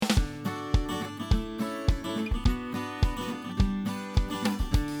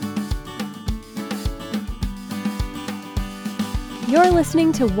You're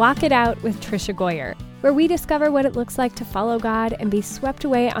listening to Walk It Out with Tricia Goyer, where we discover what it looks like to follow God and be swept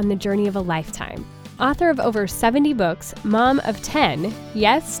away on the journey of a lifetime. Author of over 70 books, mom of 10,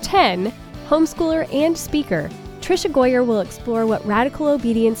 yes, 10, homeschooler and speaker, Tricia Goyer will explore what radical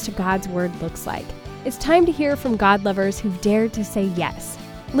obedience to God's word looks like. It's time to hear from God lovers who've dared to say yes.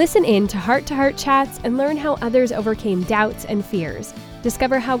 Listen in to heart chats and learn how others overcame doubts and fears.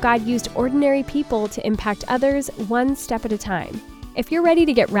 Discover how God used ordinary people to impact others one step at a time. If you're ready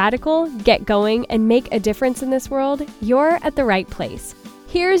to get radical, get going, and make a difference in this world, you're at the right place.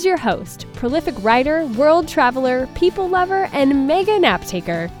 Here's your host, prolific writer, world traveler, people lover, and mega nap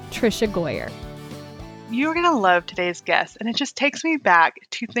taker, Tricia Goyer. You're going to love today's guest, and it just takes me back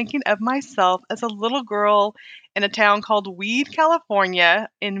to thinking of myself as a little girl in a town called Weed, California,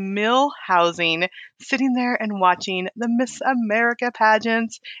 in Mill Housing, sitting there and watching the Miss America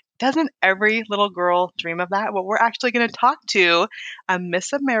pageants. Doesn't every little girl dream of that? Well, we're actually going to talk to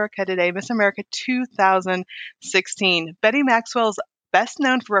Miss America today, Miss America 2016. Betty Maxwell is best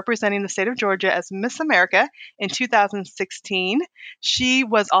known for representing the state of Georgia as Miss America in 2016. She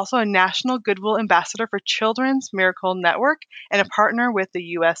was also a National Goodwill Ambassador for Children's Miracle Network and a partner with the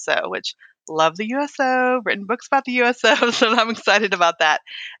USO, which love the USO, written books about the USO, so I'm excited about that.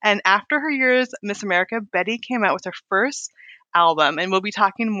 And after her years Miss America, Betty came out with her first album, and we'll be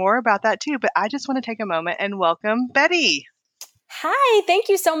talking more about that too. But I just want to take a moment and welcome Betty. Hi, thank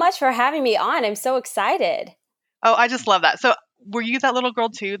you so much for having me on. I'm so excited. Oh, I just love that. So were you that little girl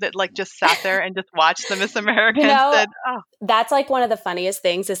too that like just sat there and just watched the Miss America and said, oh. That's like one of the funniest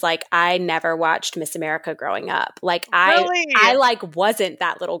things is like I never watched Miss America growing up. Like Really? I like wasn't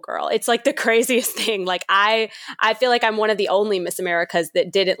that little girl. It's like the craziest thing. Like I feel like I'm one of the only Miss Americas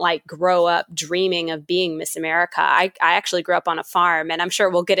that didn't like grow up dreaming of being Miss America. I actually grew up on a farm, and I'm sure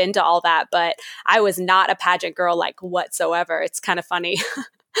we'll get into all that, but I was not a pageant girl like whatsoever. It's kind of funny.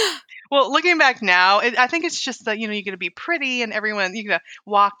 Well, looking back now, I think it's just that, you're going to be pretty and everyone, you're going to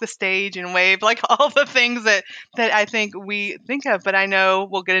walk the stage and wave, like all the things that I think we think of. But I know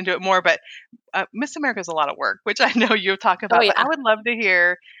we'll get into it more. But Miss America is a lot of work, which I know you'll talk about. Oh, yeah. But I would love to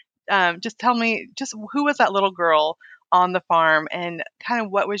hear, just tell me, just who was that little girl on the farm and kind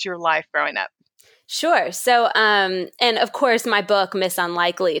of what was your life growing up? Sure. So, and of course, my book, Miss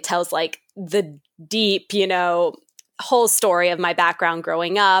Unlikely, tells like the deep, whole story of my background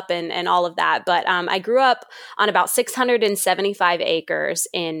growing up and all of that. But I grew up on about 675 acres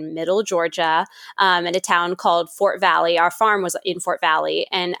in middle Georgia in a town called Fort Valley. Our farm was in Fort Valley,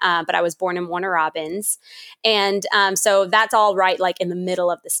 and but I was born in Warner Robins. And so that's all right, like in the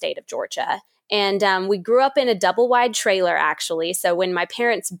middle of the state of Georgia. And we grew up in a double wide trailer, actually. So when my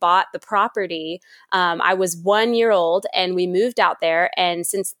parents bought the property, I was 1 year old and we moved out there. And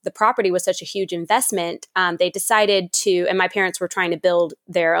since the property was such a huge investment, they decided to, and my parents were trying to build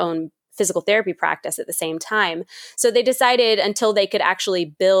their own physical therapy practice at the same time. So they decided until they could actually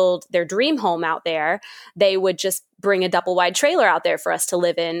build their dream home out there, they would just bring a double wide trailer out there for us to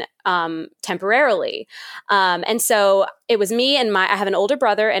live in temporarily. And so it was me and I have an older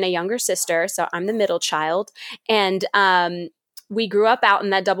brother and a younger sister. So I'm the middle child. And we grew up out in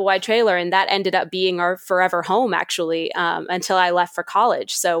that double wide trailer, and that ended up being our forever home, actually, until I left for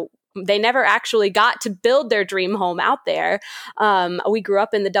college. So they never actually got to build their dream home out there. We grew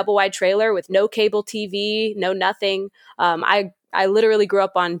up in the double wide trailer with no cable TV, no nothing. I literally grew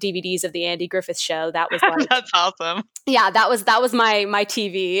up on DVDs of the Andy Griffith Show. That was like, That's awesome. Yeah, that was my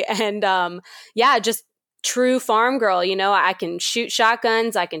TV, and just true farm girl. I can shoot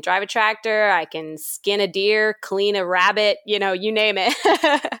shotguns, I can drive a tractor, I can skin a deer, clean a rabbit. You name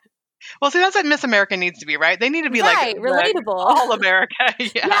it. Well, see, that's what Miss America needs to be, right? They need to be right, like relatable. All America.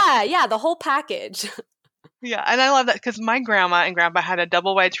 Yeah, the whole package. Yeah, and I love that because my grandma and grandpa had a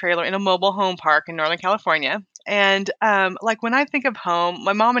double wide trailer in a mobile home park in Northern California. And like when I think of home,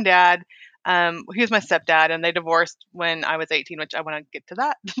 my mom and dad, he was my stepdad, and they divorced when I was 18, which I want to get to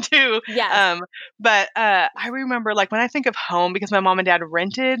that too. Yes. But I remember like when I think of home, because my mom and dad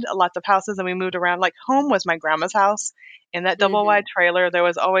rented lots of houses and we moved around, like home was my grandma's house. In that double wide trailer, there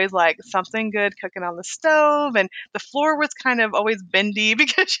was always like something good cooking on the stove, and the floor was kind of always bendy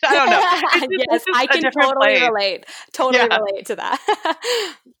because I don't know. Yes, I can totally relate. Totally relate to that.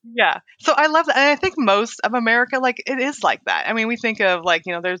 Yeah. So I love that. And I think most of America, like it is like that. I mean, we think of like,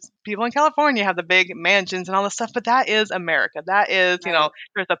 there's people in California have the big mansions and all this stuff, but that is America. That is, Right.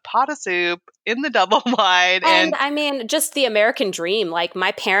 There's a pot of soup in the double wide. And I mean, just the American dream. Like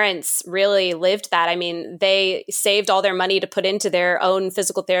my parents really lived that. I mean, they saved all their money to put into their own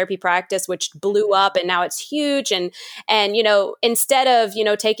physical therapy practice, which blew up and now it's huge. And instead of,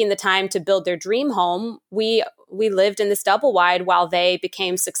 taking the time to build their dream home, we we lived in this double wide while they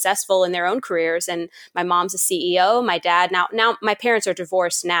became successful in their own careers. And my mom's a CEO, my dad now my parents are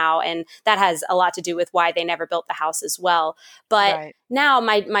divorced now, and that has a lot to do with why they never built the house as well. But Right. now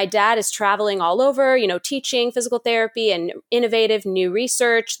my dad is traveling all over, teaching physical therapy and innovative new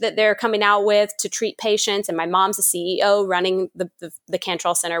research that they're coming out with to treat patients. And my mom's a CEO running the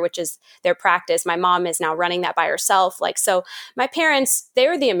Cantrell Center, which is their practice. My mom is now running that by herself. So my parents,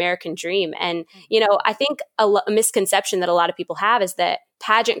 they're the American dream. And, I think a misconception that a lot of people have is that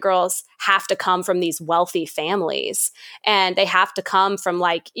pageant girls have to come from these wealthy families, and they have to come from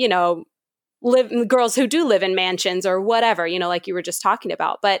girls who do live in mansions or whatever, like you were just talking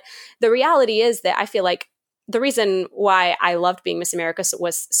about. But the reality is that I feel like the reason why I loved being Miss America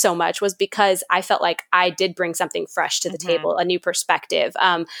was because I felt like I did bring something fresh to the table, a new perspective,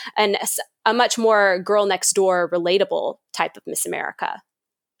 and a much more girl next door relatable type of Miss America.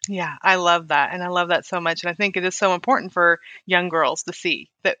 Yeah, I love that. And I love that so much. And I think it is so important for young girls to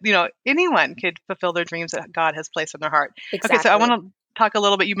see that, anyone could fulfill their dreams that God has placed in their heart. Exactly. Okay, so I want to talk a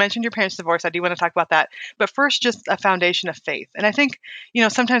little bit. You mentioned your parents' divorce. I do want to talk about that. But first, just a foundation of faith. And I think,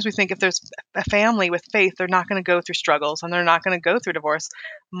 sometimes we think if there's a family with faith, they're not going to go through struggles and they're not going to go through divorce.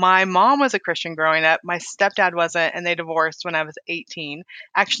 My mom was a Christian growing up. My stepdad wasn't, and they divorced when I was 18.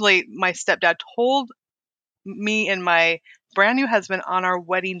 Actually, my stepdad told me and my brand new husband on our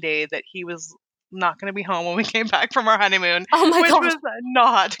wedding day that he was not going to be home when we came back from our honeymoon, which was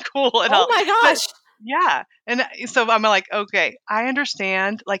not cool at all. Oh my gosh. But, yeah. And so I'm like, okay, I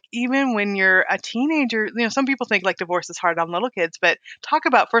understand. Like, even when you're a teenager, some people think like divorce is hard on little kids, but talk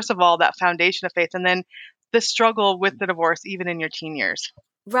about, first of all, that foundation of faith, and then the struggle with the divorce, even in your teen years.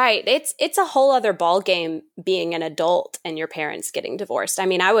 Right. It's a whole other ball game being an adult and your parents getting divorced. I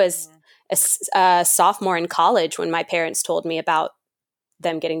mean, I was a sophomore in college when my parents told me about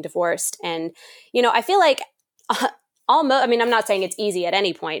them getting divorced. And, I feel like almost, I mean, I'm not saying it's easy at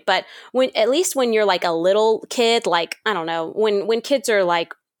any point, but at least when you're like a little kid, like, I don't know, when kids are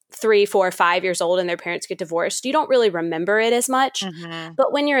like 3, 4, 5 years old and their parents get divorced, you don't really remember it as much.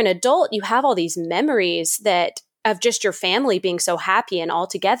 But when you're an adult, you have all these memories of just your family being so happy and all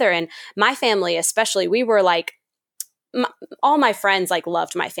together. And my family, especially, we were like, all my friends like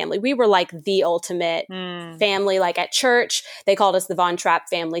loved my family. We were like the ultimate family. Like at church, they called us the Von Trapp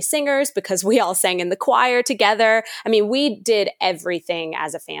family singers because we all sang in the choir together. I mean, we did everything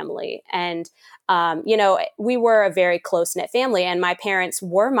as a family. And, we were a very close-knit family. And my parents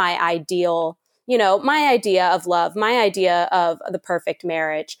were my ideal, my idea of love, my idea of the perfect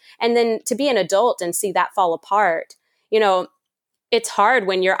marriage. And then to be an adult and see that fall apart, it's hard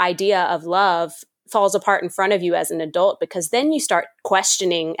when your idea of love falls apart in front of you as an adult, because then you start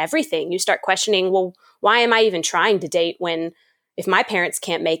questioning everything. You start questioning, well, why am I even trying to date when if my parents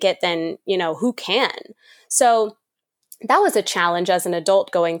can't make it, then, who can? So that was a challenge as an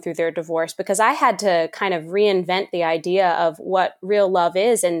adult going through their divorce, because I had to kind of reinvent the idea of what real love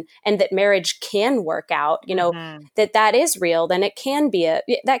is, and that marriage can work out, that is real, then it can be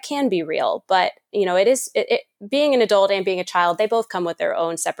that can be real. But, it is being an adult and being a child, they both come with their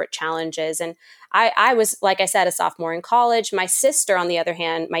own separate challenges. And I was, like I said, a sophomore in college. My sister, on the other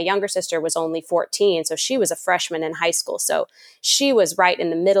hand, my younger sister was only 14. So she was a freshman in high school. So she was right in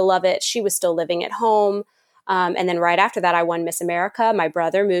the middle of it. She was still living at home. And then right after that, I won Miss America. My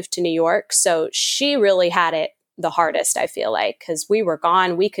brother moved to New York. So she really had it the hardest, I feel like, because we were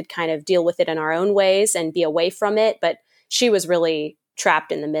gone. We could kind of deal with it in our own ways and be away from it. But she was really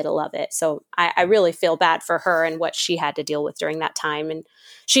trapped in the middle of it. So I really feel bad for her and what she had to deal with during that time. And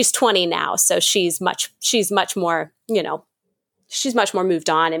she's 20 now. So she's much more, she's much more moved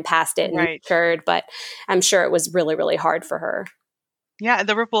on and past it and matured. But I'm sure it was really, really hard for her. Yeah,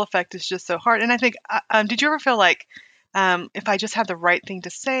 the ripple effect is just so hard. And I think, did you ever feel like if I just had the right thing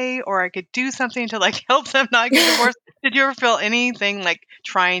to say, or I could do something to like help them not get divorced? Did you ever feel anything like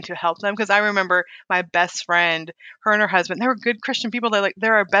trying to help them? Because I remember my best friend, her and her husband, they were good Christian people.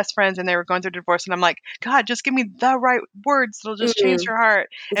 They're our best friends, and they were going through divorce. And I'm like, God, just give me the right words that'll just change your heart.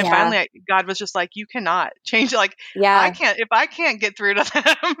 And finally, God was just like, you cannot change it. Like, if I can't get through to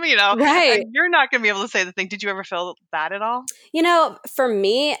them, you're not going to be able to say the thing. Did you ever feel that at all? For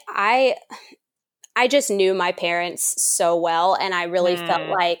me, I just knew my parents so well, and I really felt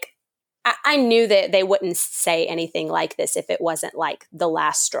like I knew that they wouldn't say anything like this if it wasn't like the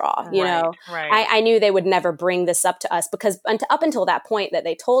last straw, I knew they would never bring this up to us, because up until that point that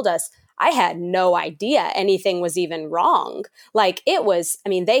they told us, I had no idea anything was even wrong. Like it was, I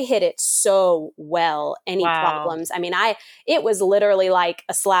mean, they hit it so well, any Wow. problems. I mean, it was literally like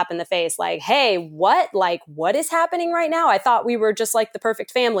a slap in the face, like, hey, what is happening right now? I thought we were just like the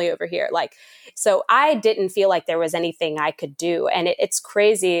perfect family over here. Like, so I didn't feel like there was anything I could do. And it's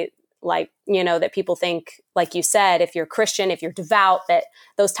crazy, like, that people think, like you said, if you're Christian, if you're devout, that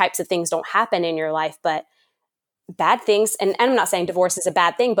those types of things don't happen in your life. But bad things, and I'm not saying divorce is a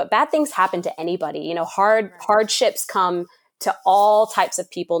bad thing, but bad things happen to anybody. Hardships come to all types of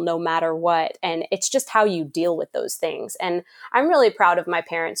people, no matter what. And it's just how you deal with those things. And I'm really proud of my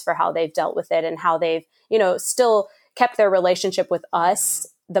parents for how they've dealt with it and how they've, still kept their relationship with us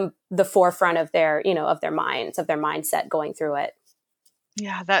the forefront of their, of their minds, of their mindset going through it.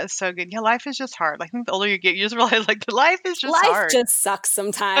 Yeah, that is so good. Yeah, life is just hard. Like, I think the older you get, you just realize like the life is just Life hard. just sucks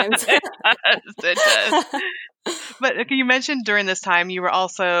sometimes. It does. But okay, you mentioned during this time you were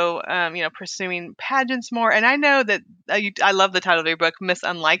also, pursuing pageants more. And I know that I love the title of your book, Miss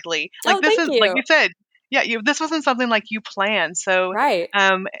Unlikely. Like Oh, this thank is, you. like you said, yeah, this wasn't something like you planned. So, Right.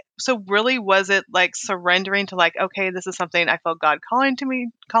 so really, was it like surrendering to like, okay, this is something I felt God calling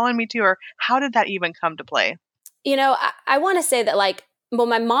me to, or how did that even come to play? I want to say that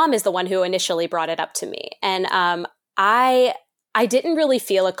my mom is the one who initially brought it up to me. And I didn't really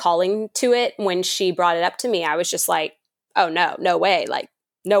feel a calling to it when she brought it up to me. I was just like, oh, no way. Like,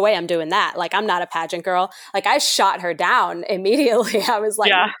 no way I'm doing that. Like, I'm not a pageant girl. Like, I shot her down immediately. I was like,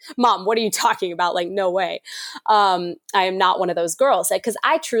 Yeah. Mom, what are you talking about? Like, no way. I am not one of those girls. Because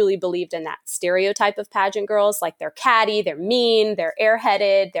I truly believed in that stereotype of pageant girls. Like, they're catty, they're mean, they're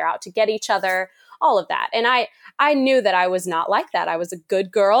airheaded, they're out to get each other, all of that. And I knew that I was not like that. I was a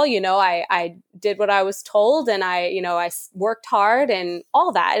good girl. I did what I was told, and I worked hard and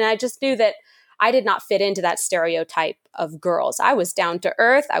all that. And I just knew that I did not fit into that stereotype of girls. I was down to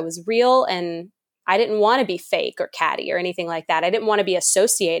earth. I was real, and I didn't want to be fake or catty or anything like that. I didn't want to be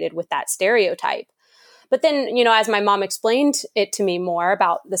associated with that stereotype. But then, as my mom explained it to me more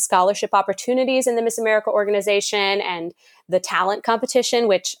about the scholarship opportunities in the Miss America organization and the talent competition,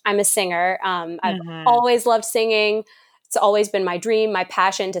 which I'm a singer. I've always loved singing. It's always been my dream, my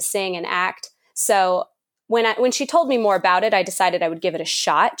passion to sing and act. So when she told me more about it, I decided I would give it a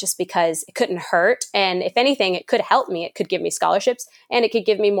shot just because it couldn't hurt. And if anything, it could help me. It could give me scholarships and it could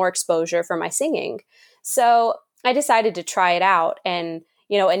give me more exposure for my singing. So I decided to try it out. And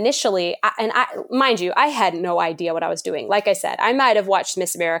initially, mind you, I had no idea what I was doing. Like I said, I might have watched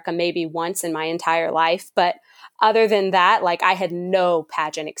Miss America maybe once in my entire life, but other than that, like I had no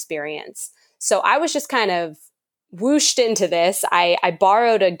pageant experience. So I was just kind of whooshed into this. I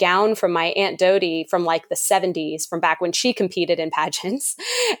borrowed a gown from my Aunt Dodie from like the 70s, from back when she competed in pageants.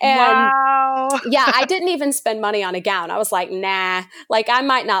 And wow. Yeah, I didn't even spend money on a gown. I was like, nah, like I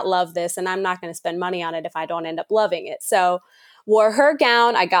might not love this and I'm not going to spend money on it if I don't end up loving it. So wore her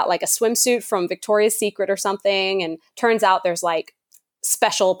gown. I got like a swimsuit from Victoria's Secret or something. And turns out there's like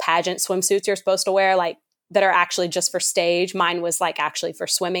special pageant swimsuits you're supposed to wear, like that are actually just for stage. Mine was like actually for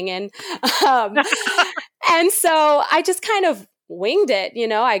swimming in. And so I just kind of winged it.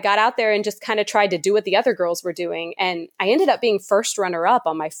 I got out there and just kind of tried to do what the other girls were doing. And I ended up being first runner up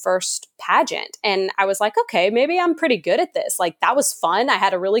on my first pageant. And I was like, okay, maybe I'm pretty good at this. Like that was fun. I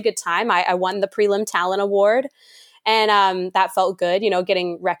had a really good time. I won the Prelim Talent Award. And that felt good,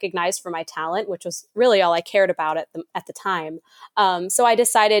 getting recognized for my talent, which was really all I cared about at the time. So I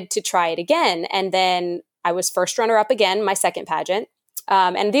decided to try it again. And then I was first runner up again, my second pageant.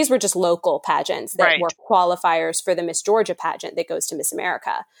 And these were just local pageants that were qualifiers for the Miss Georgia pageant that goes to Miss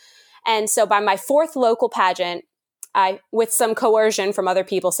America. And so by my fourth local pageant, with some coercion from other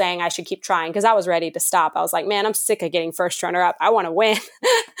people saying I should keep trying because I was ready to stop. I was like, man, I'm sick of getting first runner up. I want to win.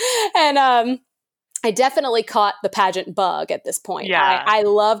 And I definitely caught the pageant bug at this point. Yeah. I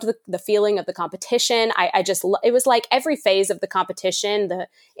loved the feeling of the competition. It was like every phase of the competition, the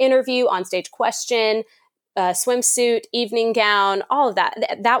interview, onstage question, swimsuit, evening gown, all of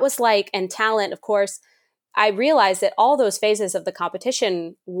that. That was like, and talent, of course. I realized that all those phases of the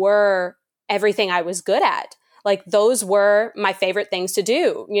competition were everything I was good at. Like those were my favorite things to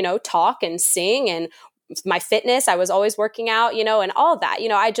do, talk and sing, and my fitness. I was always working out, and all of that.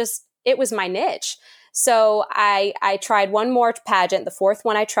 It was my niche. So I tried one more pageant. The fourth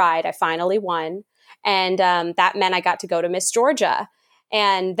one I tried, I finally won. And that meant I got to go to Miss Georgia.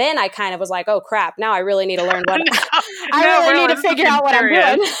 And then I kind of was like, oh crap, now I really need to learn what I really need to figure out what I'm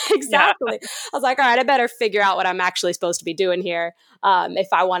doing. Exactly. Yeah. I was like, all right, I better figure out what I'm actually supposed to be doing here. If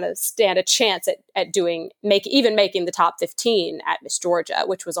I want to stand a chance at even making the top 15 at Miss Georgia,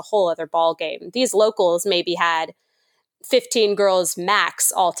 which was a whole other ball game. These locals maybe had 15 girls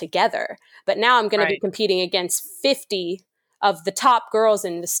max altogether. But now I'm going to be Right. competing against 50 of the top girls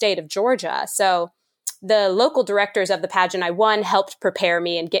in the state of Georgia. So the local directors of the pageant I won helped prepare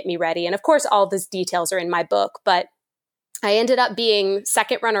me and get me ready. And of course, all these details are in my book, but I ended up being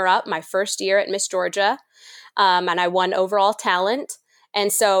second runner up my first year at Miss Georgia. And I won overall talent.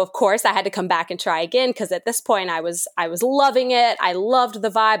 And so, of course, I had to come back and try again because at this point I was loving it. I loved the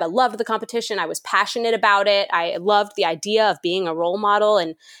vibe. I loved the competition. I was passionate about it. I loved the idea of being a role model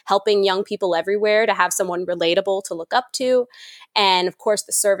and helping young people everywhere to have someone relatable to look up to. And of course,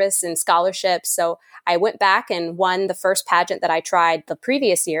 the service and scholarships. So I went back and won the first pageant that I tried the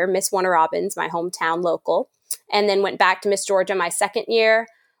previous year, Miss Warner Robins, my hometown local, and then went back to Miss Georgia my second year,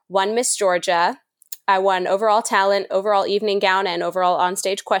 won Miss Georgia. I won overall talent, overall evening gown, and overall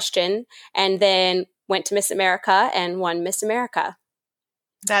onstage question, and then went to Miss America and won Miss America.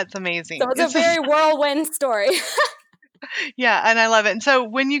 That's amazing. So it's a very whirlwind story. Yeah, and I love it. And so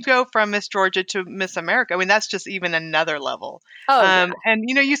when you go from Miss Georgia to Miss America, I mean, that's just even another level. Oh, yeah. And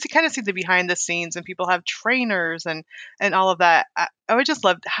you kind of see the behind the scenes, and people have trainers and all of that. I would just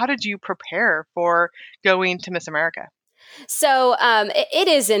love. How did you prepare for going to Miss America? So it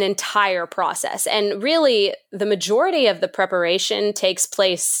is an entire process. And really, the majority of the preparation takes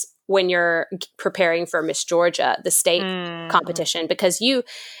place when you're preparing for Miss Georgia, the state competition, because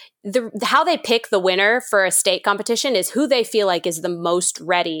how they pick the winner for a state competition is who they feel like is the most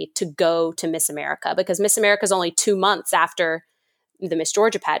ready to go to Miss America, because Miss America is only 2 months after the Miss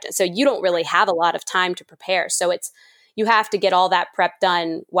Georgia pageant. So you don't really have a lot of time to prepare. So you have to get all that prep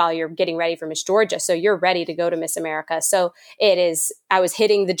done while you're getting ready for Miss Georgia. So you're ready to go to Miss America. So I was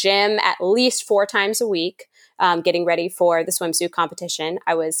hitting the gym at least 4 times a week, getting ready for the swimsuit competition.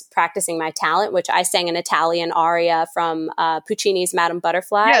 I was practicing my talent, which I sang an Italian aria from Puccini's Madame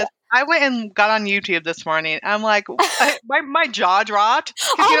Butterfly. Yes. I went and got on YouTube this morning. I'm like, my jaw dropped.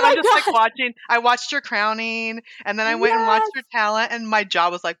 I'm just like watching. I watched your crowning, and then I went and watched your talent, and my jaw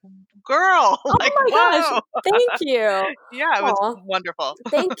was like, girl. Like, oh my whoa. gosh. Thank you. Yeah, it was wonderful.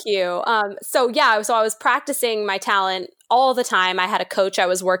 Thank you. So I was practicing my talent all the time. I had a coach I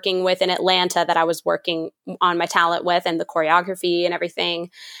was working with in Atlanta that I was working on my talent with, and the choreography and everything.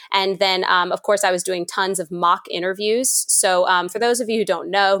 And then, of course, I was doing tons of mock interviews. So for those of you who don't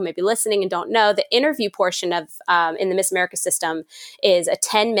know, maybe listening and don't know, the interview portion of in the Miss America system is a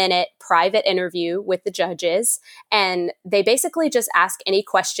 10-minute private interview with the judges. And they basically just ask any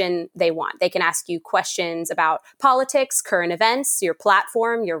question they want. They can ask you questions about politics, current events, your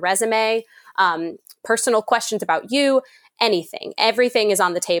platform, your resume, personal questions about you, anything. Everything is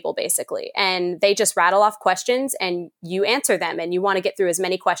on the table, basically. And they just rattle off questions and you answer them. And you want to get through as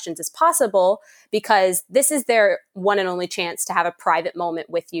many questions as possible because this is their one and only chance to have a private moment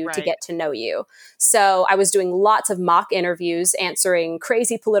with you to get to know you. So I was doing lots of mock interviews, answering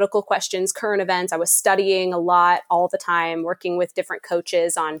crazy political questions, current events. I was studying a lot all the time, working with different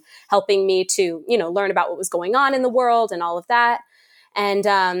coaches on helping me to, learn about what was going on in the world and all of that.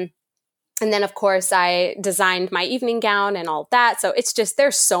 And then, of course, I designed my evening gown and all that. So it's just,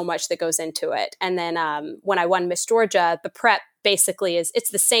 there's so much that goes into it. And then when I won Miss Georgia, the prep basically it's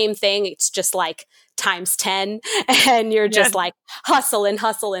the same thing. It's just like times 10 and you're just like hustling.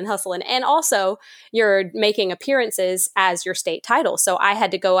 And also you're making appearances as your state title. So I had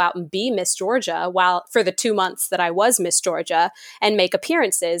to go out and be Miss Georgia for the 2 months that I was Miss Georgia and make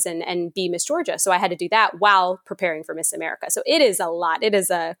appearances and be Miss Georgia. So I had to do that while preparing for Miss America. So it is a lot. It is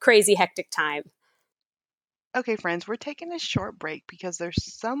a crazy, hectic time. Okay, friends, we're taking a short break because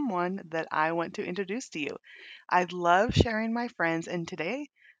there's someone that I want to introduce to you. I love sharing my friends, and today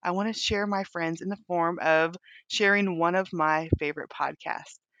I want to share my friends in the form of sharing one of my favorite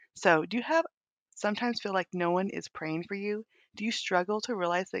podcasts. So, do you sometimes feel like no one is praying for you? Do you struggle to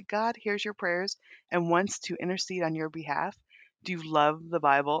realize that God hears your prayers and wants to intercede on your behalf? Do you love the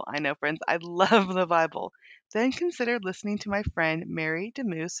Bible? I know, friends, I love the Bible. Then consider listening to my friend Mary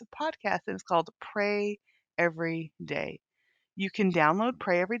DeMoose podcast, and it's called Pray Every Day. You can download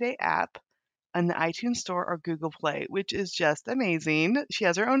Pray Every Day app on the iTunes Store or Google Play, which is just amazing. She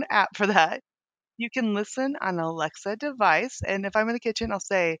has her own app for that. You can listen on an Alexa device, and if I'm in the kitchen, I'll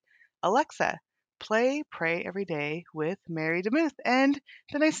say, Alexa, play Pray Every Day with Mary DeMuth, and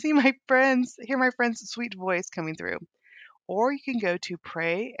then I hear my friend's sweet voice coming through. Or you can go to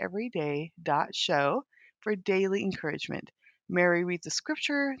prayeveryday.show for daily encouragement. Mary reads the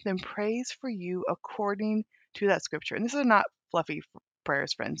scripture, then prays for you according to that scripture. And this is not fluffy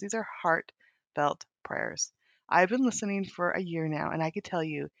prayers, friends. These are heartfelt prayers. I've been listening for a year now, and I could tell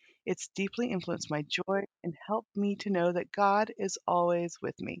you, It's deeply influenced my joy and helped me to know that God is always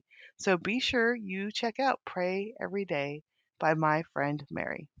with me. So be sure you check out Pray Every Day by my friend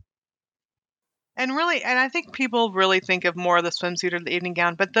Mary. And I think people really think of more of the swimsuit or the evening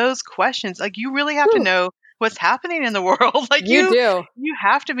gown, but those questions, like you really have to Whew, know what's happening in the world. Like you do. you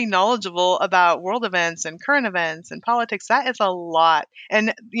have to be knowledgeable about world events and current events and politics. That is a lot.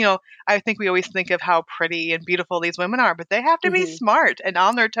 And I think we always think of how pretty and beautiful these women are, but they have to be Hmm. smart and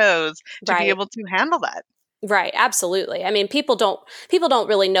on their toes to be Right. able to handle that. Right, absolutely. I mean, people don't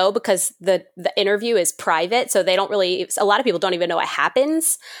really know because the interview is private, so they don't really. A lot of people don't even know what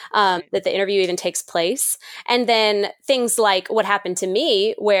happens, Right. that the interview even takes place. And then things like what happened to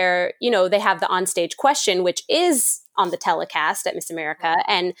me, where they have the onstage question, which is on the telecast at Miss America,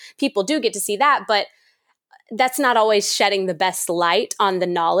 and people do get to see that, but that's not always shedding the best light on the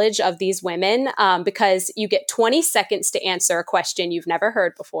knowledge of these women, because you get 20 seconds to answer a question you've never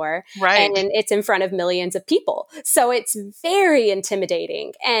heard before. Right. And it's in front of millions of people. So it's very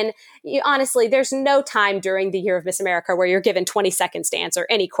intimidating. And honestly, there's no time during the year of Miss America where you're given 20 seconds to answer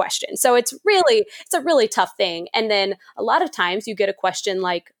any question. So it's a really tough thing. And then a lot of times you get a question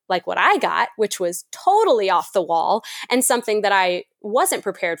like what I got, which was totally off the wall and something that I wasn't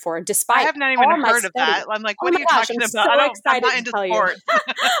prepared for, despite I have not even all my heard of study. I'm like, Oh what my are you gosh, talking I'm about? so I'm excited not to into tell you. sports.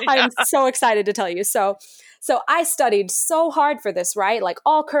 I'm so excited to tell you. So I studied so hard for this, right? Like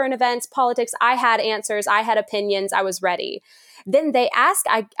all current events, politics, I had answers, I had opinions, I was ready. Then they ask,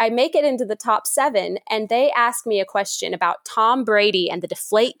 I make it into the top 7, and they ask me a question about Tom Brady and the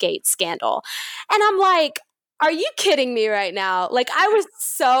Deflategate scandal. And I'm like, are you kidding me right now? Like, I was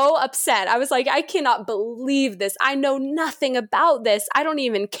so upset. I was like, I cannot believe this. I know nothing about this. I don't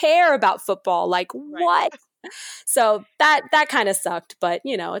even care about football. Like, Right. what? So that kind of sucked, but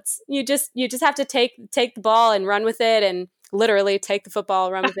it's you just have to take the ball and run with it, and literally take the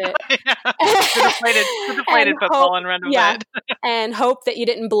football, run with it. Yeah. The deflated football and run with it. And hope that you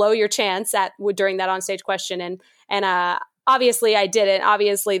didn't blow your chance during that onstage question. And obviously I didn't.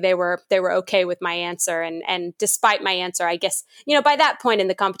 Obviously they were okay with my answer, and despite my answer, I guess by that point in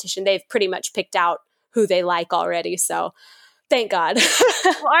the competition they've pretty much picked out who they like already. So thank God.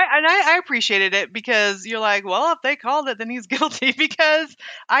 Well, I appreciated it because you're like, well, if they called it, then he's guilty. Because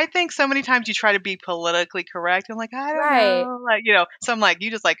I think so many times you try to be politically correct. I'm like, I don't Right. know, So I'm like,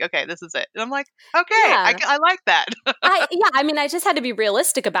 you just like, okay, this is it. And I'm like, okay, Yeah. I like that. I mean, I just had to be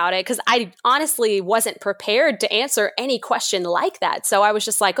realistic about it because I honestly wasn't prepared to answer any question like that. So I was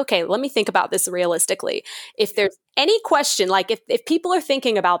just like, okay, let me think about this realistically. If there's any question, like if people are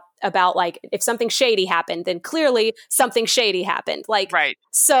thinking about like if something shady happened, then clearly something shady happened. Like, Right.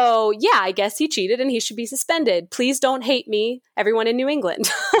 So yeah, I guess he cheated and he should be suspended. Please don't hate me, everyone in New England.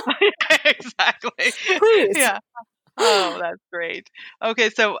 Exactly. Please. Yeah. Oh, that's great. Okay,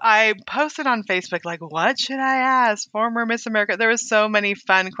 so I posted on Facebook, like, what should I ask former Miss America? There was so many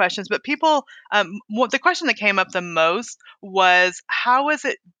fun questions, but people, the question that came up the most was, how is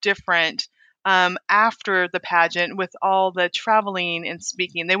it different after the pageant with all the traveling and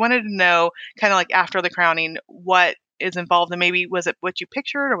speaking? They wanted to know, kind of like after the crowning, what is involved, and maybe was it what you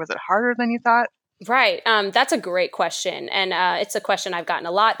pictured, or was it harder than you thought? Right. That's a great question. And it's a question I've gotten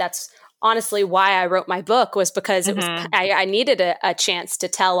a lot. That's honestly why I wrote my book, was because it was I needed a chance to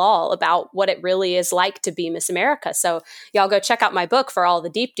tell all about what it really is like to be Miss America. So y'all go check out my book for all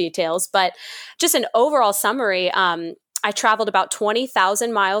the deep details. But just an overall summary, I traveled about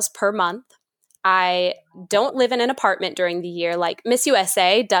 20,000 miles per month. I don't live in an apartment during the year. Like Miss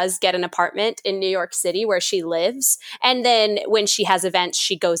USA does get an apartment in New York City where she lives. And then when she has events,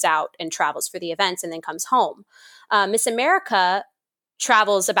 she goes out and travels for the events and then comes home. Miss America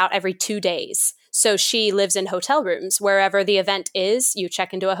travels about every 2 days. So she lives in hotel rooms. Wherever the event is, you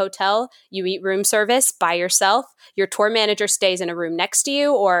check into a hotel, you eat room service by yourself. Your tour manager stays in a room next to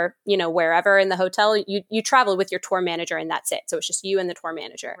you, or, wherever in the hotel, you travel with your tour manager and that's it. So it's just you and the tour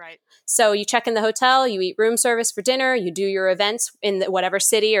manager. Right. So you check in the hotel, you eat room service for dinner, you do your events in whatever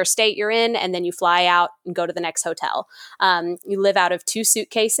city or state you're in, and then you fly out and go to the next hotel. You live out of 2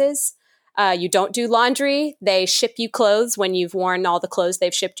 suitcases. You don't do laundry. They ship you clothes when you've worn all the clothes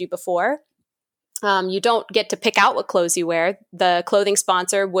they've shipped you before. You don't get to pick out what clothes you wear. The clothing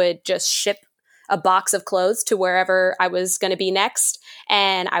sponsor would just ship a box of clothes to wherever I was going to be next.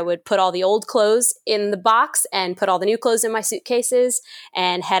 And I would put all the old clothes in the box and put all the new clothes in my suitcases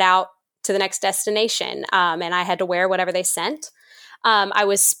and head out to the next destination. And I had to wear whatever they sent. I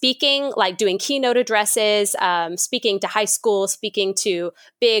was speaking, like doing keynote addresses, speaking to high school, speaking to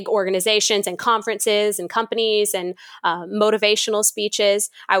big organizations and conferences and companies and motivational speeches.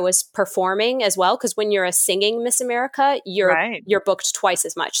 I was performing as well, because when you're a singing Miss America, Right. you're booked twice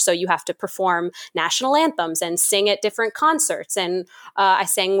as much. So you have to perform national anthems and sing at different concerts. And I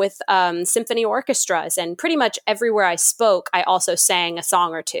sang with symphony orchestras, and pretty much everywhere I spoke, I also sang a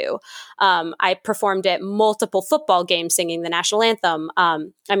song or two. I performed at multiple football games singing the national anthem.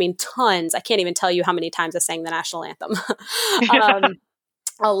 I mean, tons. I can't even tell you how many times I sang the national anthem.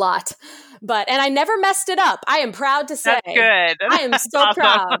 A lot. And I never messed it up. I am proud to say. That's good. I am so awesome.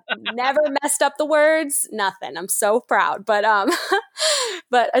 proud. Never messed up the words, nothing. I'm so proud. But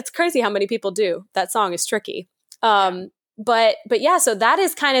it's crazy how many people do. That song is tricky. But yeah, so that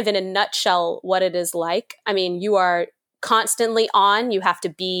is kind of in a nutshell what it is like. I mean, you are constantly on. You have to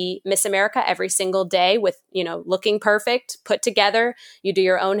be Miss America every single day with, looking perfect, put together. You do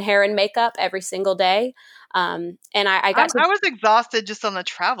your own hair and makeup every single day. And I was exhausted just on the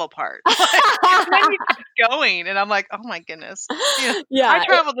travel part. Then you keep going, and I'm like, oh my goodness. I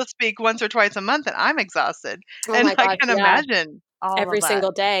travel to speak once or twice a month, and I'm exhausted. And I can imagine every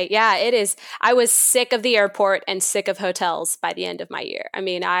single day. Yeah, it is. I was sick of the airport and sick of hotels by the end of my year. I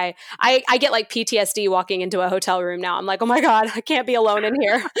mean, I get like PTSD walking into a hotel room now. I'm like, oh my God, I can't be alone in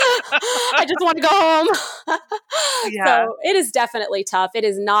here. I just want to go home. So it is definitely tough. It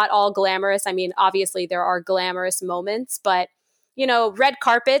is not all glamorous. I mean, obviously there are glamorous moments, but red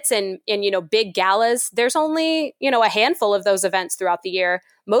carpets and big galas, there's only, a handful of those events throughout the year.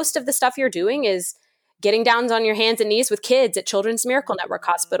 Most of the stuff you're doing is getting down on your hands and knees with kids at Children's Miracle Network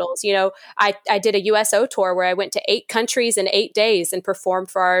hospitals. I did a USO tour where I went to 8 countries in 8 days and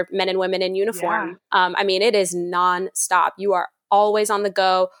performed for our men and women in uniform. Yeah. I mean, it is nonstop. You are always on the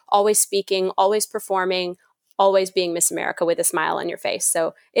go, always speaking, always performing, always being Miss America with a smile on your face.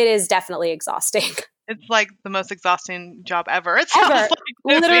 So it is definitely exhausting. It's like the most exhausting job ever.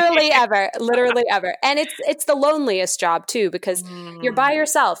 Literally ever. And it's the loneliest job too, because you're by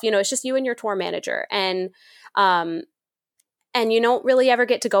yourself. It's just you and your tour manager, and you don't really ever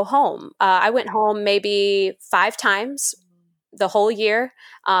get to go home. I went home maybe 5 times the whole year.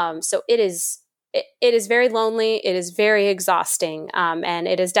 So it is very lonely. It is very exhausting, and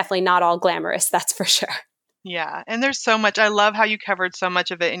it is definitely not all glamorous. That's for sure. Yeah. And there's so much. I love how you covered so much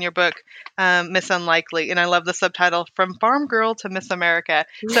of it in your book, Miss Unlikely. And I love the subtitle, From Farm Girl to Miss America.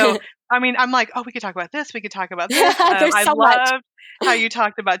 So, I mean, I'm like, oh, we could talk about this. We could talk about this. I loved how you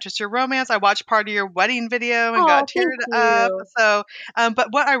talked about just your romance. I watched part of your wedding video and got teared up. So, but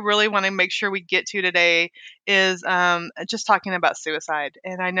what I really want to make sure we get to today is just talking about suicide.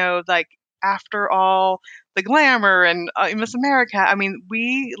 And I know, like, after all the glamour and Miss America, I mean,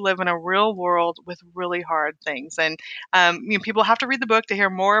 we live in a real world with really hard things. And people have to read the book to hear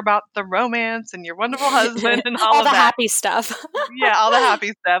more about the romance and your wonderful husband and all of that. Happy stuff. Yeah, all the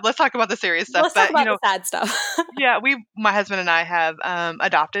happy stuff. Let's talk about the serious stuff. Let's talk about the sad stuff. Yeah, my husband and I have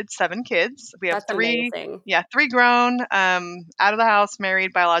adopted 7 kids. We have That's 3. Amazing. Yeah, 3 grown, out of the house,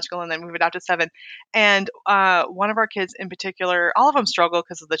 married, biological, and then we've adopted 7. And one of our kids in particular, all of them struggle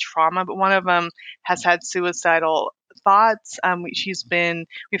because of the trauma, but one of them has had suicidal thoughts.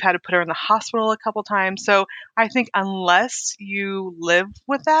 We've had to put her in the hospital a couple times. So I think unless you live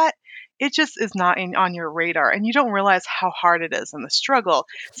with that, it just is not on your radar, and you don't realize how hard it is and the struggle.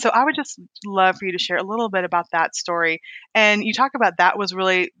 So I would just love for you to share a little bit about that story. And you talk about that was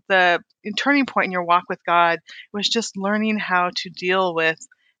really the turning point in your walk with God, was just learning how to deal with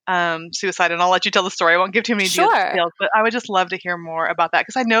suicide. And I'll let you tell the story. I won't give too many details, but I would just love to hear more about that,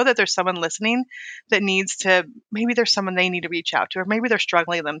 because I know that there's someone listening that maybe there's someone they need to reach out to, or maybe they're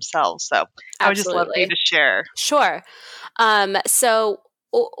struggling themselves. So I would just love for you to share. Sure. So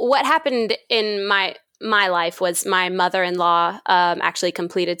what happened in my life was my mother-in-law actually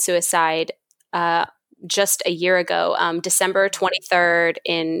completed suicide just a year ago, December 23rd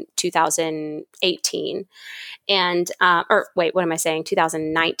in 2018. And, what am I saying?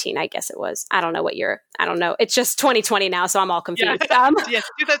 2019, I guess it was. I don't know what year. I don't know. It's just 2020 now, so I'm all confused. Yes,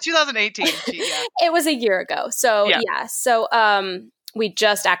 2018. Yeah. It was a year ago. So, yeah. So, we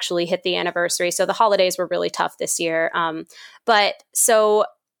just actually hit the anniversary. So the holidays were really tough this year. But so,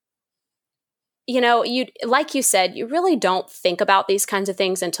 like you said, you really don't think about these kinds of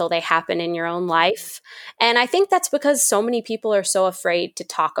things until they happen in your own life. And I think that's because so many people are so afraid to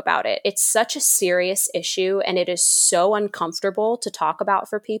talk about it. It's such a serious issue, and it is so uncomfortable to talk about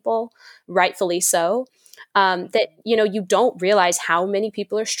for people, rightfully so. that, you don't realize how many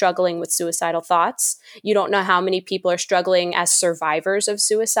people are struggling with suicidal thoughts. You don't know how many people are struggling as survivors of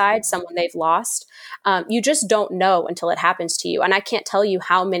suicide, someone they've lost. You just don't know until it happens to you. And I can't tell you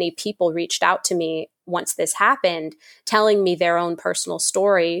how many people reached out to me once this happened, telling me their own personal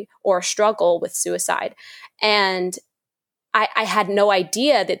story or struggle with suicide. And I had no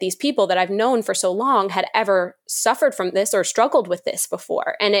idea that these people that I've known for so long had ever suffered from this or struggled with this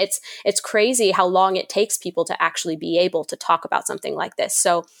before. And it's crazy how long it takes people to actually be able to talk about something like this.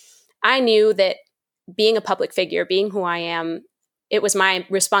 So I knew that being a public figure, being who I am, it was my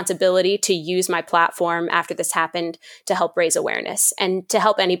responsibility to use my platform after this happened to help raise awareness and to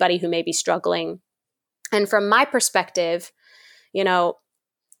help anybody who may be struggling. And from my perspective,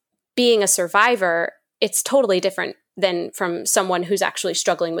 being a survivor, it's totally different than from someone who's actually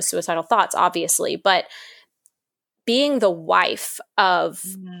struggling with suicidal thoughts, obviously. But being the wife of,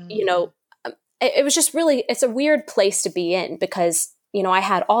 it was just really, it's a weird place to be in because, I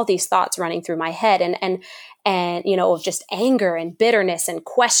had all these thoughts running through my head and of just anger and bitterness and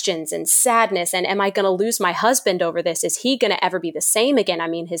questions and sadness. And am I going to lose my husband over this? Is he going to ever be the same again? I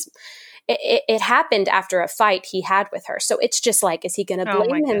mean, it happened after a fight he had with her. So it's just like, is he going to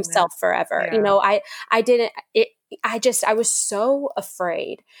blame himself forever? Yeah. I was so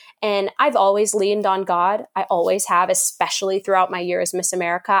afraid. And I've always leaned on God. I always have, especially throughout my year as Miss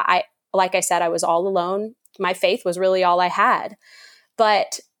America. Like I said, I was all alone. My faith was really all I had.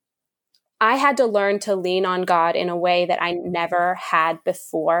 But I had to learn to lean on God in a way that I never had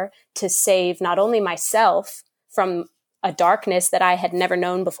before to save not only myself from a darkness that I had never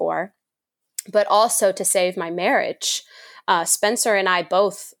known before, but also to save my marriage. Spencer and I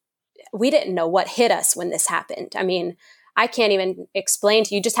both, we didn't know what hit us when this happened. I mean, I can't even explain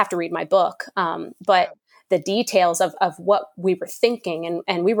to you, just have to read my book. But the details of what we were thinking,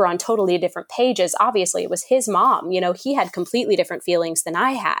 and we were on totally different pages. Obviously, it was his mom. He had completely different feelings than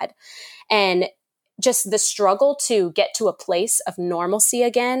I had. And just the struggle to get to a place of normalcy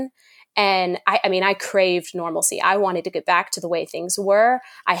again. And I craved normalcy. I wanted to get back to the way things were.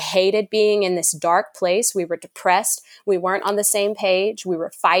 I hated being in this dark place. We were depressed. We weren't on the same page. We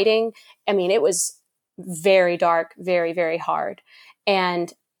were fighting. I mean, it was very dark, very, very hard.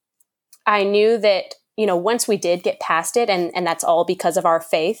 And I knew that, once we did get past it, and that's all because of our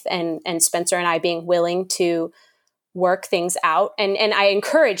faith and Spencer and I being willing to work things out. And I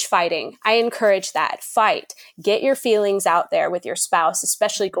encourage fighting. I encourage that. Fight. Get your feelings out there with your spouse,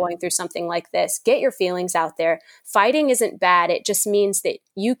 especially going through something like this. Get your feelings out there. Fighting isn't bad. It just means that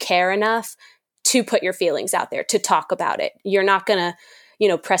you care enough to put your feelings out there, to talk about it. You're not going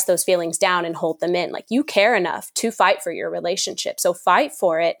to, press those feelings down and hold them in. Like, you care enough to fight for your relationship. So fight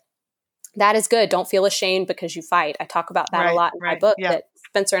for it. That is good. Don't feel ashamed because you fight. I talk about that a lot in my book, that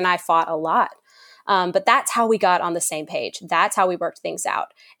Spencer and I fought a lot. But that's how we got on the same page. That's how we worked things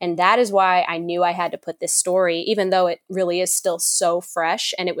out. And that is why I knew I had to put this story, even though it really is still so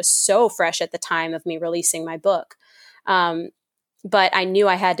fresh. And it was so fresh at the time of me releasing my book. But I knew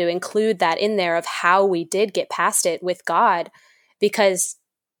I had to include that in there of how we did get past it with God. Because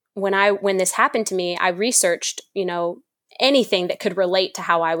when this happened to me, I researched, anything that could relate to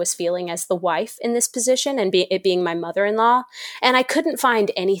how I was feeling as the wife in this position and it being my mother-in-law. And I couldn't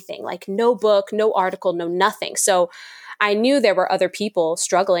find anything, like no book, no article, no nothing. So I knew there were other people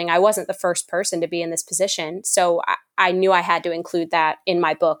struggling. I wasn't the first person to be in this position. So I knew I had to include that in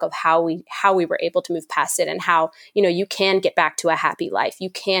my book of how we were able to move past it and how, you can get back to a happy life. You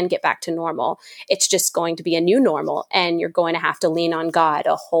can get back to normal. It's just going to be a new normal, and you're going to have to lean on God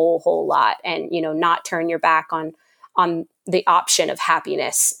a whole lot and, not turn your back on the option of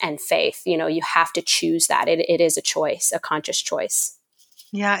happiness and faith. You have to choose that. It is a choice, a conscious choice.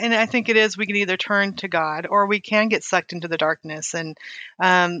 Yeah, and I think it is. We can either turn to God, or we can get sucked into the darkness and,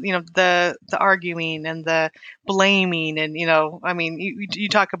 the arguing and the blaming, and you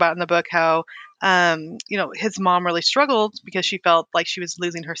talk about in the book how, his mom really struggled because she felt like she was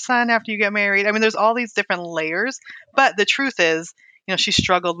losing her son after you get married. I mean, there's all these different layers, but the truth is, she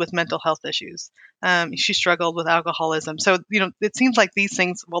struggled with mental health issues. She struggled with alcoholism. So, it seems like these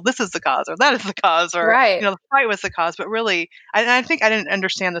things, well, this is the cause, or that is the cause, or, right. The fight was the cause. But really, I think I didn't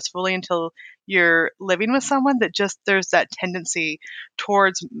understand this fully until you're living with someone that just, there's that tendency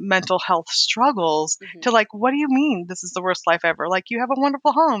towards mental health struggles to like, what do you mean this is the worst life ever? Like, you have a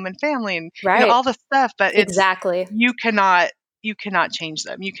wonderful home and family and all this stuff, but it's exactly, you cannot change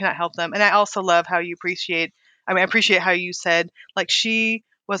them. You cannot help them. And I also love how you I appreciate how you said, like, she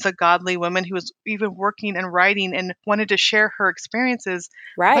was a godly woman who was even working and writing and wanted to share her experiences.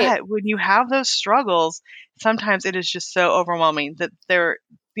 Right. But when you have those struggles, sometimes it is just so overwhelming that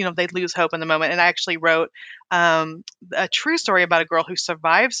they lose hope in the moment. And I actually wrote a true story about a girl who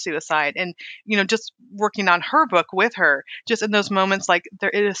survived suicide, and just working on her book with her, just in those moments, like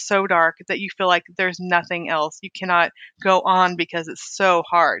it is so dark that you feel like there's nothing else. You cannot go on because it's so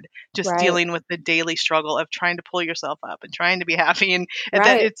hard, just Right. dealing with the daily struggle of trying to pull yourself up and trying to be happy. And that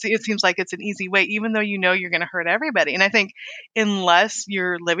Right. it seems like it's an easy way, even though you're going to hurt everybody. And I think unless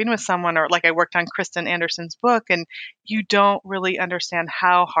you're living with someone, or like I worked on Kristen Anderson's book, and you don't really understand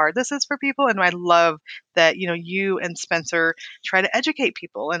how hard this is for people. And I love that you and Spencer try to educate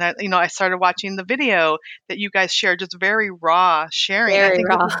people. And I started watching the video that you guys shared, just very raw sharing. I Very think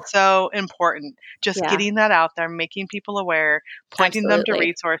this raw. is so important, just Yeah. getting that out there, making people aware, pointing them to Absolutely.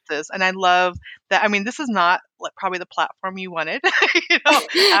 resources. And I love that. I mean, this is not probably the platform you wanted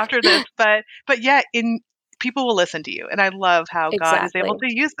after this, but yeah, people will listen to you. And I love how God is able Exactly.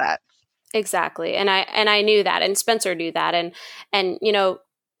 to use that. Exactly. And I knew that, and Spencer knew that. And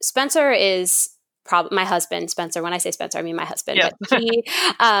Spencer is probably my husband. Spencer, when I say Spencer, I mean my husband, Yes.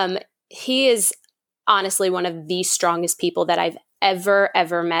 but he is honestly one of the strongest people that I've ever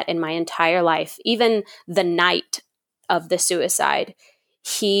met in my entire life. Even the night of the suicide,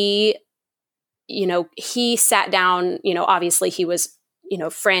 he sat down, obviously he was,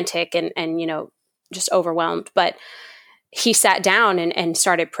 frantic and just overwhelmed, but he sat down and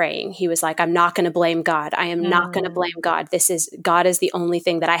started praying. He was like, I'm not going to blame God. I am not going to blame God. God is the only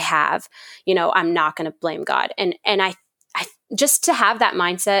thing that I have. I'm not going to blame God. And I just to have that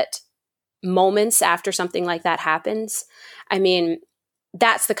mindset moments after something like that happens, I mean,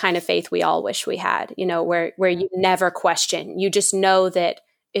 that's the kind of faith we all wish we had, where you never question. You just know that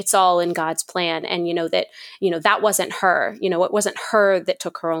it's all in God's plan. And that wasn't her. It wasn't her that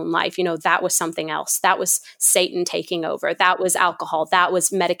took her own life. That was something else. That was Satan taking over. That was alcohol. That was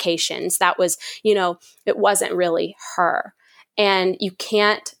medications. That was, it wasn't really her. And you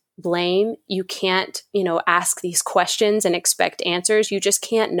can't blame. You can't, ask these questions and expect answers. You just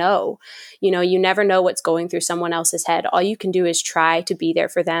can't know. You never know what's going through someone else's head. All you can do is try to be there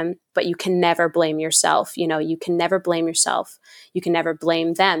for them, but you can never blame yourself. You can never blame yourself. You can never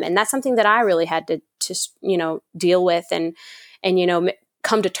blame them. And that's something that I really had to deal with and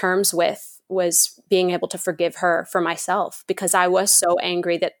come to terms with, was being able to forgive her for myself, because I was so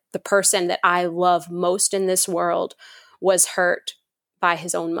angry that the person that I love most in this world was hurt by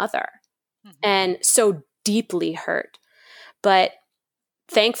his own mother, and so deeply hurt. But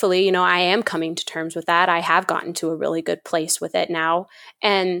thankfully, I am coming to terms with that. I have gotten to a really good place with it now.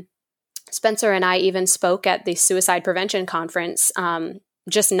 And Spencer and I even spoke at the suicide prevention conference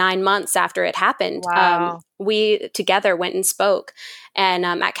just 9 months after it happened. Wow. We together went and spoke and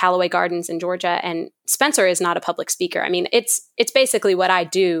at Callaway Gardens in Georgia. And Spencer is not a public speaker. I mean, it's basically what I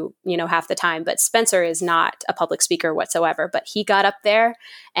do, half the time, but Spencer is not a public speaker whatsoever. But he got up there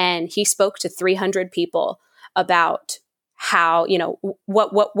and he spoke to 300 people about how,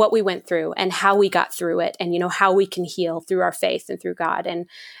 what we went through and how we got through it, and, how we can heal through our faith and through God. And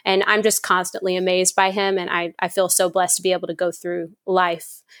I'm just constantly amazed by him. And I feel so blessed to be able to go through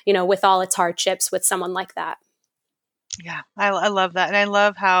life, with all its hardships with someone like that. Yeah, I love that. And I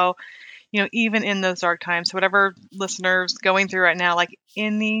love how, even in those dark times, whatever listeners going through right now, like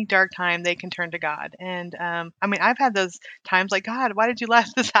any dark time, they can turn to God. And I mean, I've had those times like, God, why did you let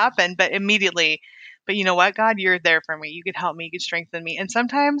this happen? But immediately, but you know what, God, you're there for me. You could help me. You could strengthen me. And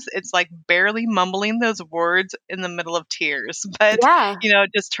sometimes it's like barely mumbling those words in the middle of tears, but Yeah.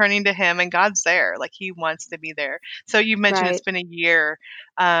 just turning to him, and God's there. Like he wants to be there. So you mentioned Right. it's been a year.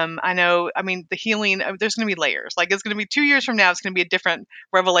 I know, I mean, the healing, there's going to be layers. Like it's going to be 2 years from now, it's going to be a different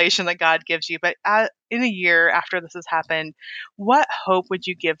revelation that God gives you. But in a year after this has happened, what hope would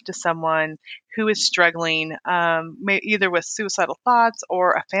you give to someone who is struggling, either with suicidal thoughts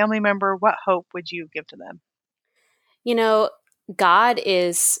or a family member? What hope would you give to them? God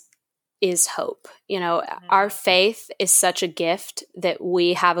is hope. Our faith is such a gift that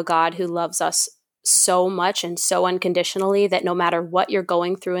we have a God who loves us so much and so unconditionally that no matter what you're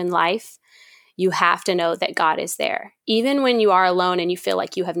going through in life, you have to know that God is there. Even when you are alone and you feel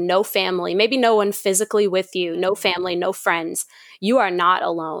like you have no family, maybe no one physically with you, no family, no friends, you are not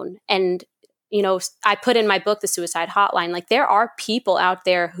alone. And, I put in my book, The Suicide Hotline, like there are people out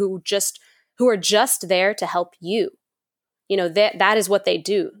there who are just there to help you. That is what they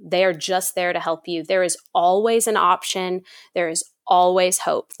do. They are just there to help you. There is always an option. There is always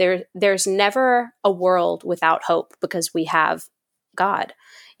hope. There's never a world without hope because we have God.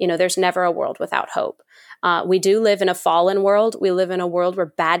 There's never a world without hope. We do live in a fallen world. We live in a world where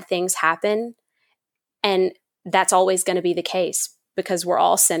bad things happen. And that's always going to be the case because we're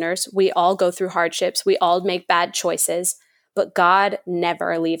all sinners. We all go through hardships. We all make bad choices. but God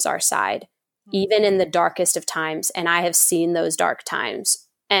never leaves our side, even in the darkest of times. And I have seen those dark times.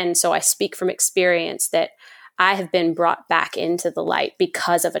 And so I speak from experience that I have been brought back into the light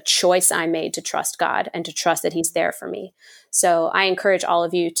because of a choice I made to trust God and to trust that He's there for me. So I encourage all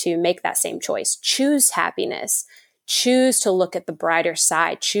of you to make that same choice. Choose happiness. Choose to look at the brighter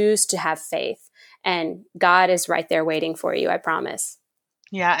side. Choose to have faith. And God is right there waiting for you, I promise.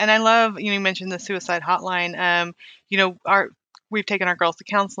 Yeah, and I love, you mentioned the suicide hotline. We've taken our girls to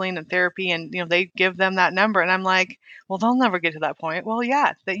counseling and therapy, and they give them that number, and I'm like, well, they'll never get to that point. Well,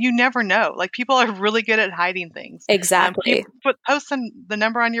 yeah, that you never know. Like, people are really good at hiding things. Exactly. Post the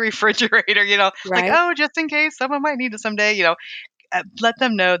number on your refrigerator, like, Right. oh, just in case someone might need it someday. Let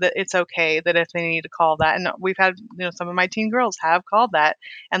them know that it's okay, that if they need to call that. And we've had, some of my teen girls have called that,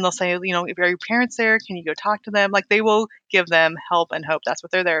 and they'll say, if your parents there, can you go talk to them? Like, they will give them help and hope. That's what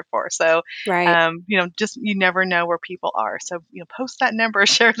they're there for. So, Right. just, you never know where people are. So, post that number,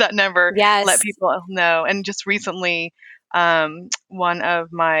 share that number, Yes. let people know. And just recently, one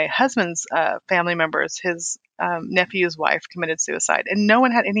of my husband's family members, his nephew's wife committed suicide, and no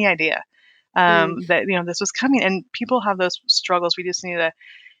one had any idea that this was coming. And people have those struggles. We just need to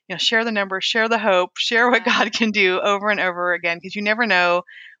share the number, share the hope, share what God can do over and over again, because you never know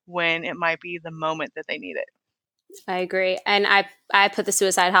when it might be the moment that they need it. I agree. And I put the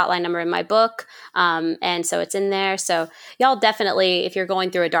suicide hotline number in my book. And so it's in there. So y'all definitely, if you're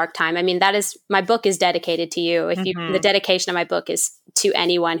going through a dark time, I mean, my book is dedicated to you. The dedication of my book is to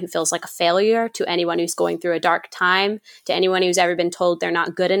anyone who feels like a failure, to anyone who's going through a dark time, to anyone who's ever been told they're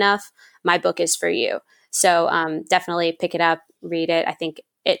not good enough. My book is for you. So definitely pick it up, read it. I think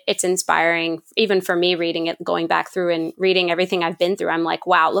it's inspiring, even for me reading it, going back through and reading everything I've been through. I'm like,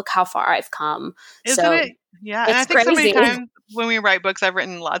 wow, look how far I've come. Isn't it? Yeah. And I think crazy. So many times when we write books, I've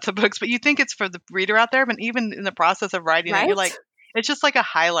written lots of books, but you think it's for the reader out there, but even in the process of writing it, you're like, it's just like a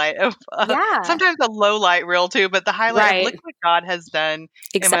highlight of sometimes a low light reel too, but the highlight of look what God has done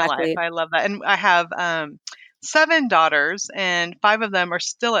in my life. I love that. And I have 7 daughters, and 5 of them are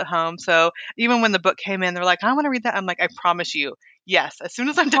still at home. So even when the book came in, they're like, I want to read that. I'm like, I promise you, yes, as soon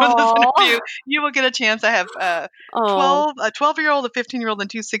as I'm done with this interview, you will get a chance. I have a 12-year-old, a 15-year-old,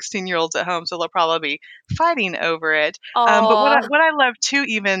 and 2 16-year-olds at home, so they'll probably be fighting over it. But what I love too,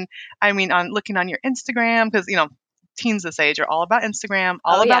 on looking on your Instagram, because teens this age are all about Instagram,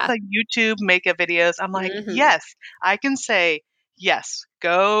 all about the YouTube makeup videos. I'm like, yes, I can say, yes,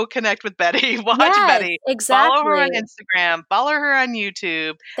 go connect with Betty. Watch Betty. Exactly. Follow her on Instagram. Follow her on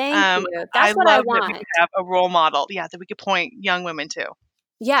YouTube. Thank you. That's what I love want. that we could have a role model. Yeah, that we could point young women to.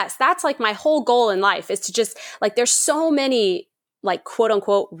 Yes, that's like my whole goal in life, is to just like, there's so many like quote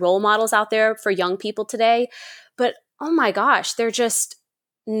unquote role models out there for young people today, but oh my gosh, they're just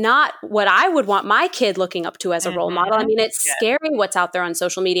not what I would want my kid looking up to as a role model. I mean, it's scary what's out there on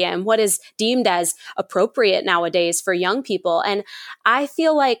social media and what is deemed as appropriate nowadays for young people. And I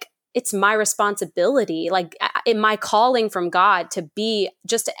feel like it's my responsibility, like in my calling from God, to be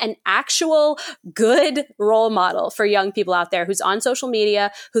just an actual good role model for young people out there who's on social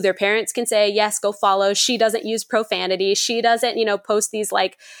media, who their parents can say, yes, go follow. She doesn't use profanity. She doesn't, post these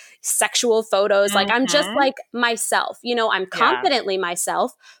like sexual photos. Like, I'm just like myself, I'm confidently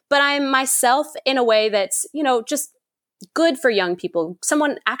myself, but I'm myself in a way that's, just good for young people,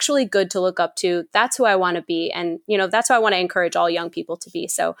 someone actually good to look up to. That's who I want to be. And, that's who I want to encourage all young people to be.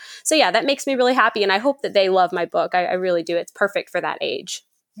 So yeah, that makes me really happy. And I hope that they love my book. I really do. It's perfect for that age.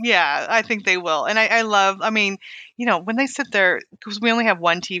 Yeah, I think they will. And I love, when they sit there, because we only have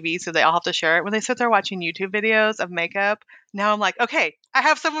one TV, so they all have to share it. When they sit there watching YouTube videos of makeup, now I'm like, okay, I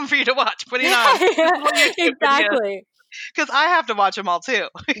have someone for you to watch. Put it on. Exactly. Because I have to watch them all too.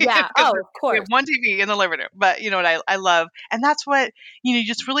 Yeah. Of course. We have one TV in the living room. But you know what I love? And that's what, you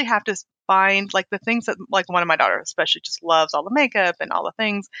just really have to find like the things that, like one of my daughters especially just loves all the makeup and all the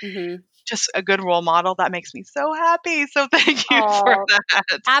things. Just a good role model. That makes me so happy. So thank you for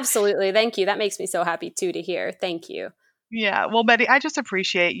that. Absolutely. Thank you. That makes me so happy too to hear. Thank you. Yeah. Well, Betty, I just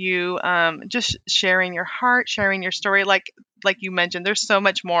appreciate you just sharing your heart, sharing your story. Like you mentioned, there's so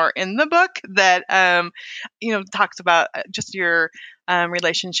much more in the book that, talks about just your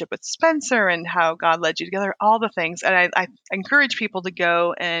relationship with Spencer and how God led you together, all the things. And I encourage people to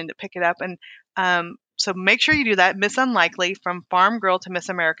go and pick it up. And so make sure you do that. Miss Unlikely, From Farm Girl to Miss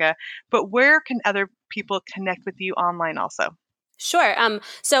America. But where can other people connect with you online also? Sure.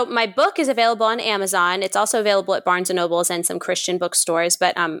 So my book is available on Amazon. It's also available at Barnes & Nobles and some Christian bookstores,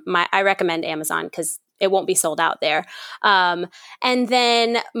 but I recommend Amazon because it won't be sold out there. And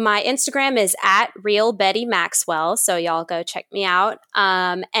then my Instagram is at Real Betty Maxwell. So y'all go check me out.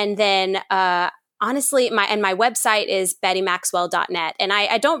 And then honestly, my website is bettymaxwell.net. And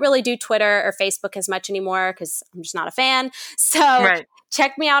I don't really do Twitter or Facebook as much anymore because I'm just not a fan. So Right.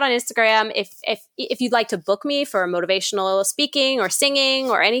 check me out on Instagram. If you'd like to book me for motivational speaking or singing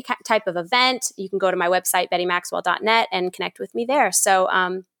or any type of event, you can go to my website, bettymaxwell.net, and connect with me there. So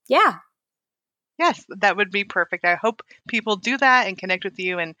yeah. Yes, that would be perfect. I hope people do that and connect with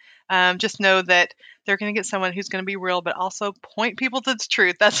you, and just know that they're going to get someone who's going to be real, but also point people to the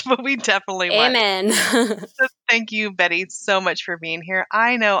truth. That's what we definitely want. Amen. So thank you, Betty, so much for being here.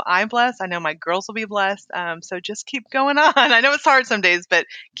 I know I'm blessed. I know my girls will be blessed. So just keep going on. I know it's hard some days, but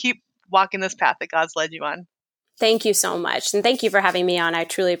keep walking this path that God's led you on. Thank you so much. And thank you for having me on. I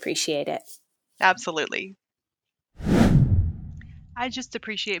truly appreciate it. Absolutely. I just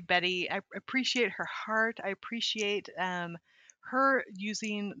appreciate Betty. I appreciate her heart. I appreciate her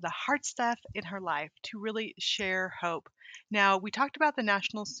using the hard stuff in her life to really share hope. Now, we talked about the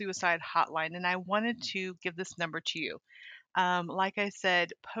National Suicide Hotline, and I wanted to give this number to you. Like I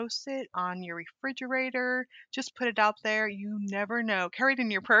said, post it on your refrigerator. Just put it out there. You never know. Carry it in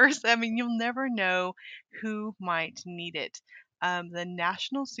your purse. I mean, you'll never know who might need it. The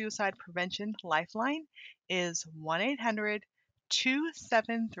National Suicide Prevention Lifeline is 1 800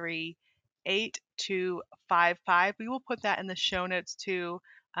 273 8255. We will put that in the show notes too.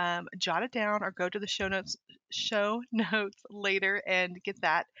 Jot it down or go to the show notes later and get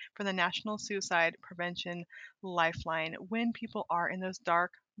that for the National Suicide Prevention Lifeline. When people are in those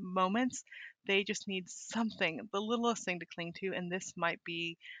dark moments, they just need something, the littlest thing to cling to, and this might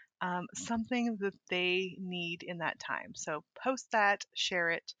be something that they need in that time. So post that,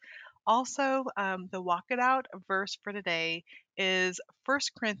 share it. Also, the Walk It Out verse for today is 1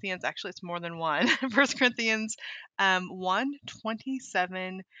 Corinthians. Actually, it's more than one. 1 Corinthians 1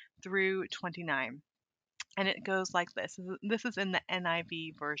 27 through 29. And it goes like this. This is in the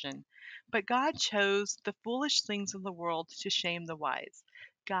NIV version. But God chose the foolish things of the world to shame the wise.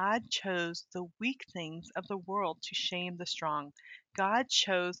 God chose the weak things of the world to shame the strong. God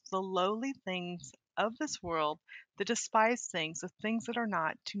chose the lowly things of this world, the despised things, the things that are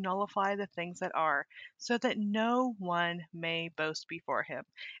not, to nullify the things that are, so that no one may boast before him.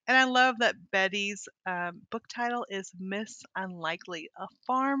 And I love that Betty's book title is Miss Unlikely, a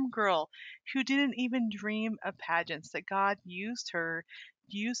farm girl who didn't even dream of pageants, that God used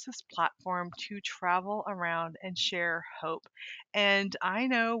this platform to travel around and share hope. And I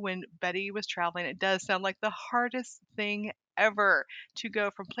know when Betty was traveling, it does sound like the hardest thing ever to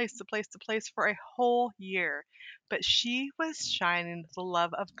go from place to place to place for a whole year. But she was shining the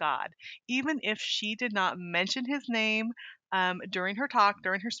love of God. Even if she did not mention his name during her talk,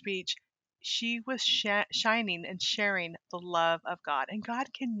 during her speech, she was shining and sharing the love of God. And God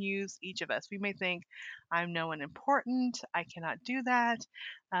can use each of us. We may think, I'm no one important. I cannot do that.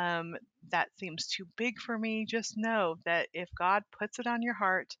 Um, that seems too big for me. Just know that if God puts it on your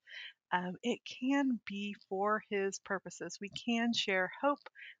heart, it can be for His purposes. We can share hope.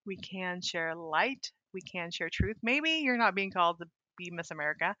 We can share light. We can share truth. Maybe you're not being called to be Miss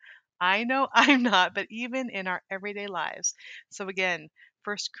America. I know I'm not, but even in our everyday lives. So again,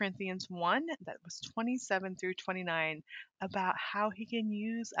 1 Corinthians 1, that was 27 through 29, about how he can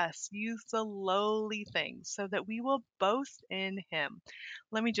use us, use the lowly things so that we will boast in him.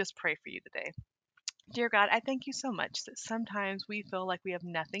 Let me just pray for you today. Dear God, I thank you so much that sometimes we feel like we have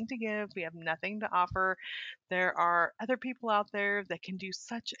nothing to give, we have nothing to offer. There are other people out there that can do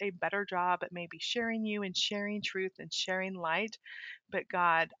such a better job at maybe sharing you and sharing truth and sharing light. But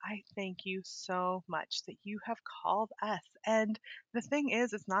God, I thank you so much that you have called us. And the thing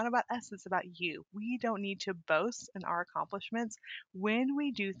is, it's not about us, it's about you. We don't need to boast in our accomplishments. When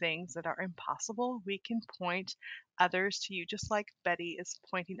we do things that are impossible, we can point others to you, just like Betty is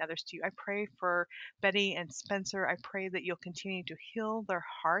pointing others to you. I pray for Betty and Spencer. I pray that you'll continue to heal their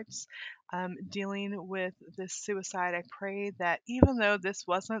hearts dealing with this suicide. I pray that even though this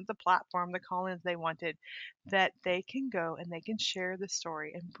wasn't the platform, the call-ins they wanted, that they can go and they can share the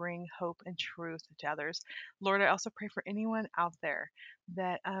story and bring hope and truth to others. Lord, I also pray for anyone out there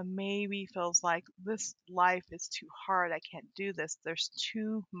that maybe feels like this life is too hard. I can't do this. There's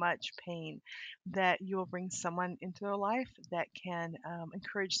too much pain. That you will bring someone into their life that can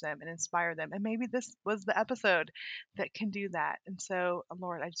encourage them and inspire them. And maybe this was the episode that can do that. And so,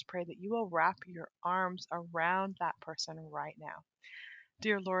 Lord, I just pray that you will wrap your arms around that person right now.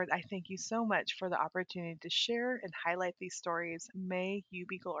 Dear Lord, I thank you so much for the opportunity to share and highlight these stories. May you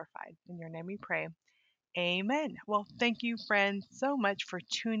be glorified. In your name we pray. Amen. Well, thank you, friends, so much for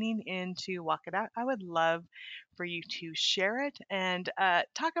tuning in to Walk It Out. I would love for you to share it and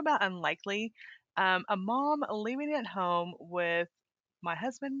talk about unlikely. A mom leaving at home with my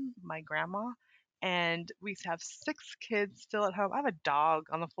husband, my grandma, And we have 6 kids still at home. I have a dog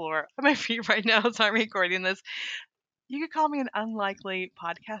on the floor at my feet right now as I'm recording this. You could call me an unlikely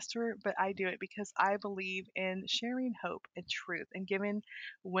podcaster, but I do it because I believe in sharing hope and truth and giving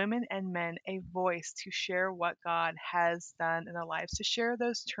women and men a voice to share what God has done in their lives, to share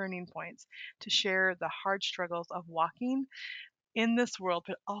those turning points, to share the hard struggles of walking in this world,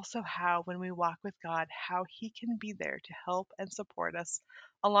 but also how, when we walk with God, how He can be there to help and support us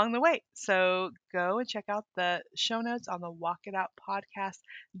along the way. So go and check out the show notes on the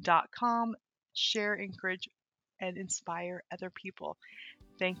walkitoutpodcast.com. Share, encourage, and inspire other people.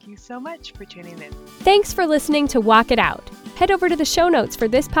 Thank you so much for tuning in. Thanks for listening to Walk It Out. Head over to the show notes for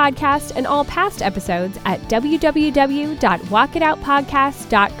this podcast and all past episodes at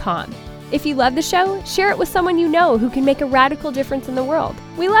www.walkitoutpodcast.com. If you love the show, share it with someone you know who can make a radical difference in the world.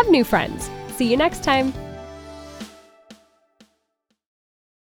 We love new friends. See you next time.